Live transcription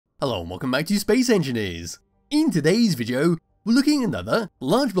Hello and welcome back to Space Engineers. In today's video, we're looking at another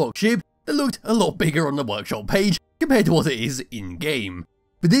large block ship that looked a lot bigger on the workshop page compared to what it is in-game.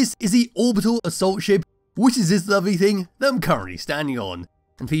 But this is the Orbital Assault Ship, which is this lovely thing that I'm currently standing on,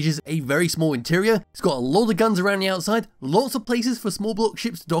 and features a very small interior. It's got a lot of guns around the outside, lots of places for small block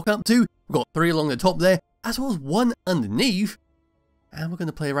ships to dock up to. We've got 3 along the top there, as well as 1 underneath. And we're going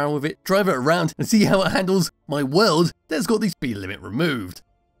to play around with it, drive it around, and see how it handles my world that's got the speed limit removed.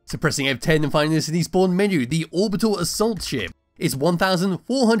 So pressing F10 and finding this in the spawn menu, the Orbital Assault Ship. It's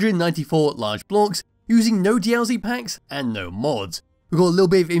 1,494 large blocks, using no DLC packs and no mods. We've got a little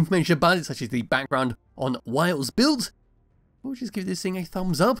bit of information about it, such as the background on why it was built. We'll just give this thing a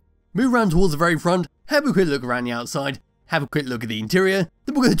thumbs up, move around towards the very front, have a quick look around the outside, have a quick look at the interior,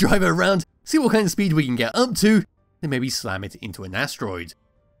 then we're going to drive it around, see what kind of speed we can get up to, then maybe slam it into an asteroid.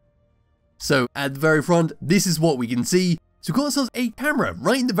 So at the very front, this is what we can see. So we've got ourselves a camera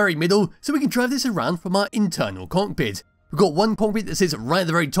right in the very middle, so we can drive this around from our internal cockpit. We've got one cockpit that sits right at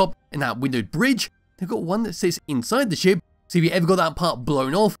the very top in that windowed bridge. We've got one that sits inside the ship, so if you ever got that part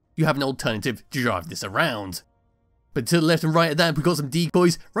blown off, you have an alternative to drive this around. But to the left and right of that, we've got some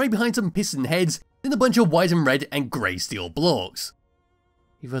decoys right behind some piston heads, then a bunch of white and red and grey steel blocks.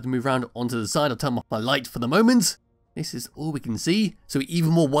 If I had to move around onto the side, I'll turn off my light for the moment. This is all we can see, so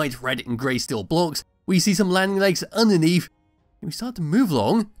even more white, red and grey steel blocks. We see some landing legs underneath, and we start to move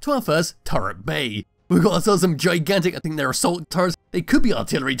along to our first turret bay. We've got ourselves some gigantic, I think they're assault turrets, they could be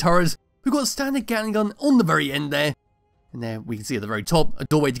artillery turrets. We've got a standard Gatling gun on the very end there, and there we can see at the very top, a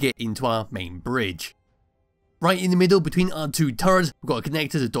doorway to get into our main bridge. Right in the middle between our 2 turrets, we've got a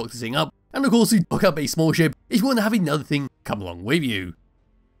connector to dock this thing up, and of course to dock up a small ship if you want to have another thing come along with you.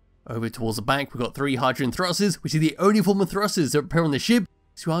 Over towards the back, we've got 3 hydrogen thrusters, which are the only form of thrusters that appear on the ship,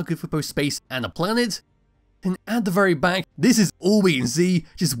 so are good for both space and a planet. Then at the very back, this is all we can see,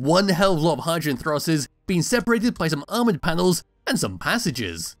 just one hell of a lot of hydrogen thrusters being separated by some armoured panels and some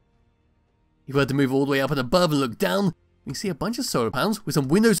passages. If we were to move all the way up and above and look down, we can see a bunch of solar panels with some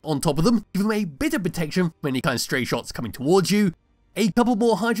windows on top of them, giving them a bit of protection from any kind of stray shots coming towards you. A couple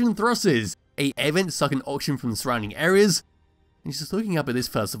more hydrogen thrusters, a air vent sucking oxygen from the surrounding areas. And just looking up at this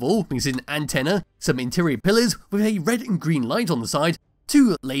first of all, we can see an antenna, some interior pillars with a red and green light on the side,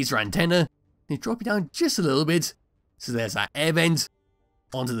 2 laser antenna, and drop it down just a little bit. So there's our air vent.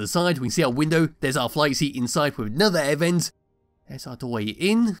 Onto the side, we can see our window, there's our flight seat inside with another air vent. There's our doorway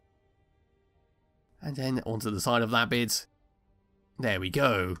in. And then onto the side of that bit. There we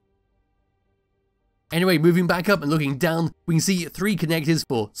go. Anyway, moving back up and looking down, we can see 3 connectors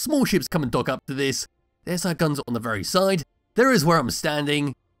for small ships come and dock up to this. There's our guns on the very side. There is where I'm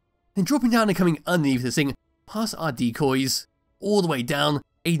standing. Then dropping down and coming underneath this thing, past our decoys, all the way down,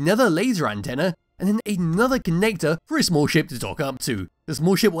 another laser antenna, and then another connector for a small ship to dock up to. The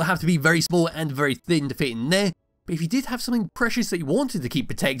small ship will have to be very small and very thin to fit in there, but if you did have something precious that you wanted to keep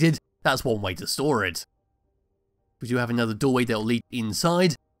protected, that's one way to store it. We do have another doorway that will lead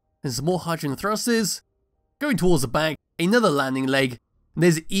inside, and some more hydrogen thrusters. Going towards the back, another landing leg, and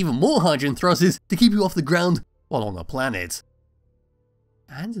there's even more hydrogen thrusters to keep you off the ground while on a planet.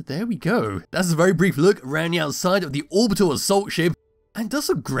 And there we go. That's a very brief look around the outside of the Orbital Assault Ship, and does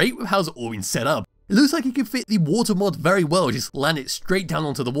look great with how it's all been set up. It looks like it could fit the water mod very well, just land it straight down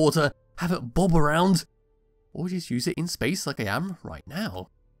onto the water, have it bob around, or just use it in space like I am right now.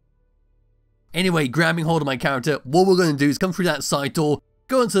 Anyway, grabbing hold of my character, what we're going to do is come through that side door,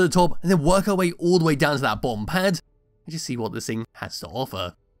 go onto the top, and then work our way all the way down to that bottom pad, and just see what this thing has to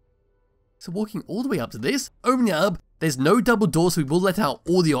offer. So walking all the way up to this, opening it up, there's no double door, so we will let out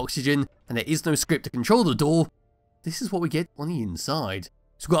all the oxygen, and there is no script to control the door. This is what we get on the inside.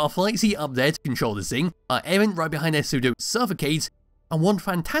 So we've got our flight seat up there to control this thing, our air vent right behind there so we don't suffocate, and one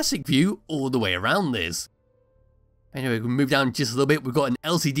fantastic view all the way around this. Anyway, we move down just a little bit, we've got an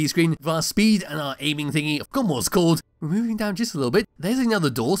LCD screen with our speed and our aiming thingy, I've forgotten what it's called. We're moving down just a little bit, there's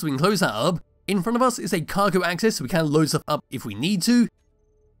another door so we can close that up. In front of us is a cargo access so we can load stuff up if we need to.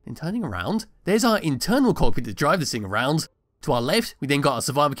 And turning around, there's our internal cockpit to drive this thing around. To our left, we then got our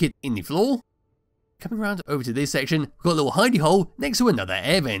survivor kit in the floor. Coming around over to this section, we've got a little hidey hole next to another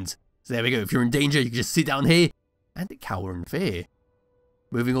air vent. So there we go, if you're in danger, you can just sit down here and cower in fear.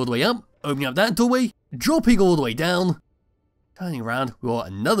 Moving all the way up, opening up that doorway, dropping all the way down. Turning around, we've got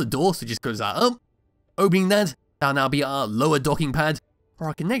another door, so just close that up. Opening that, that'll now be our lower docking pad.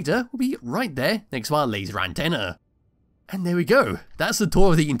 Our connector will be right there next to our laser antenna. And there we go, that's the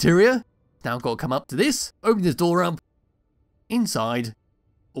tour of the interior. Now I've got to come up to this, open this door up, inside,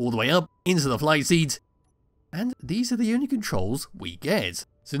 all the way up, into the flight seat, and these are the only controls we get.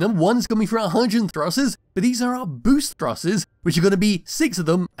 So number 1 is going to be for our hydrogen thrusters, but these are our boost thrusters, which are going to be 6 of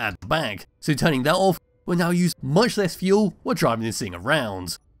them at the back. So turning that off, we'll now use much less fuel while driving this thing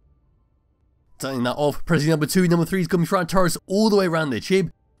around. Turning that off, pressing number 2, number 3 is going to be for our turrets all the way around the ship,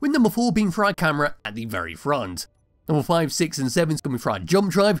 with number 4 being for our camera at the very front. Number 5, 6 and 7 is going to be for our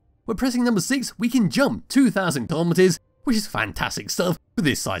jump drive. We're pressing number 6, we can jump 2,000 kilometers, which is fantastic stuff for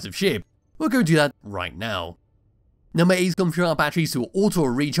this size of ship. We'll go do that right now. Number 8 is going to be for our batteries to auto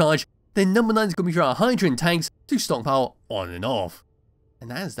recharge, then number 9 is going to be for our hydrogen tanks to stockpile on and off.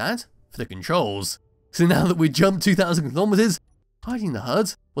 And that is that for the controls. So now that we've jumped 2,000 kilometers, hiding the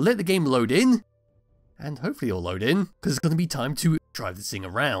HUD, we'll let the game load in, and hopefully it'll load in, because it's going to be time to drive this thing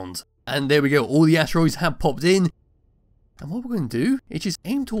around. And there we go, all the asteroids have popped in. And what we're going to do is just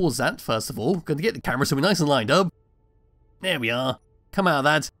aim towards that first of all. We're going to get the camera so we're nice and lined up. There we are. Come out of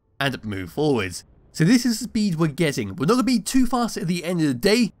that and move forwards. So this is the speed we're getting. We're not going to be too fast at the end of the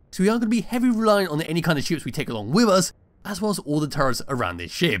day, so we are going to be heavily reliant on any kind of ships we take along with us, as well as all the turrets around this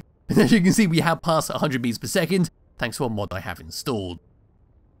ship. And as you can see, we have passed 100 meters per second, thanks to a mod I have installed.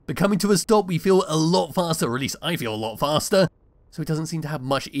 But coming to a stop, we feel a lot faster, or at least I feel a lot faster, so it doesn't seem to have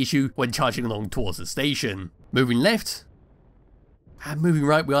much issue when charging along towards the station. Moving left, and moving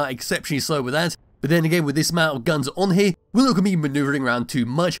right, we are exceptionally slow with that. But then again, with this amount of guns on here, we're not going to be maneuvering around too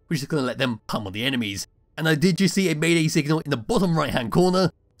much, which is going to let them pummel the enemies. And I did just see a mayday signal in the bottom right hand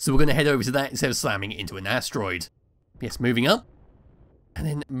corner, so we're going to head over to that instead of slamming into an asteroid. Yes, moving up, and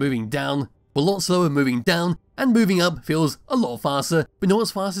then moving down. We're a lot slower moving down, and moving up feels a lot faster, but not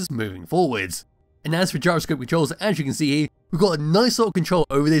as fast as moving forwards. And as for gyroscope controls, as you can see here, we've got a nice sort of control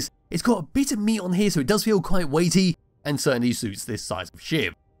over this. It's got a bit of meat on here, so it does feel quite weighty, and certainly suits this size of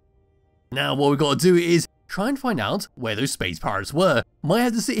ship. Now what we've got to do is try and find out where those space pirates were. Might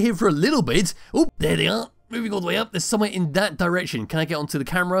have to sit here for a little bit. Oh, there they are, moving all the way up. There's somewhere in that direction. Can I get onto the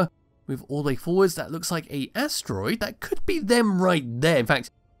camera? Move all the way forwards. That looks like a asteroid. That could be them right there. In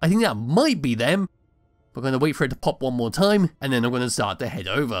fact, I think that might be them. We're going to wait for it to pop one more time, and then I'm going to start to head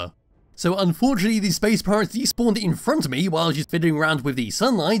over. So unfortunately, these space pirates despawned in front of me while I was just fiddling around with the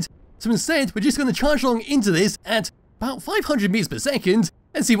sunlight. So instead, we're just going to charge along into this at about 500 meters per second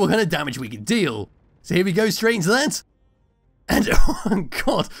and see what kind of damage we can deal. So here we go, straight into that. And oh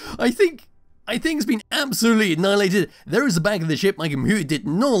god, I think it's been absolutely annihilated. There is the back of the ship. My computer did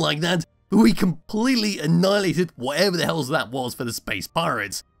not like that, but we completely annihilated whatever the hell that was for the space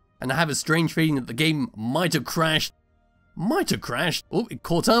pirates. And I have a strange feeling that the game might have crashed. Oh, it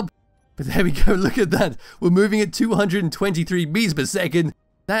caught up. But there we go, look at that. We're moving at 223 meters per second.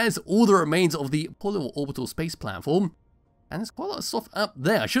 That is all that remains of the poor little orbital space platform. And there's quite a lot of stuff up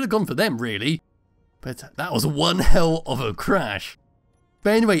there. I should have gone for them, really. But that was one hell of a crash.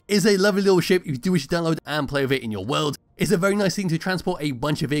 But anyway, it's a lovely little ship if you do wish to download and play with it in your world. It's a very nice thing to transport a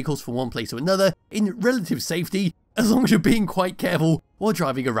bunch of vehicles from one place to another in relative safety, as long as you're being quite careful while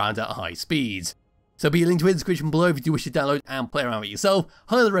driving around at high speeds. So be a link to it in the description below if you do wish to download and play around with it yourself.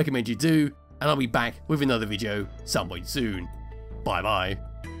 Highly recommend you do, and I'll be back with another video some point soon. Bye bye.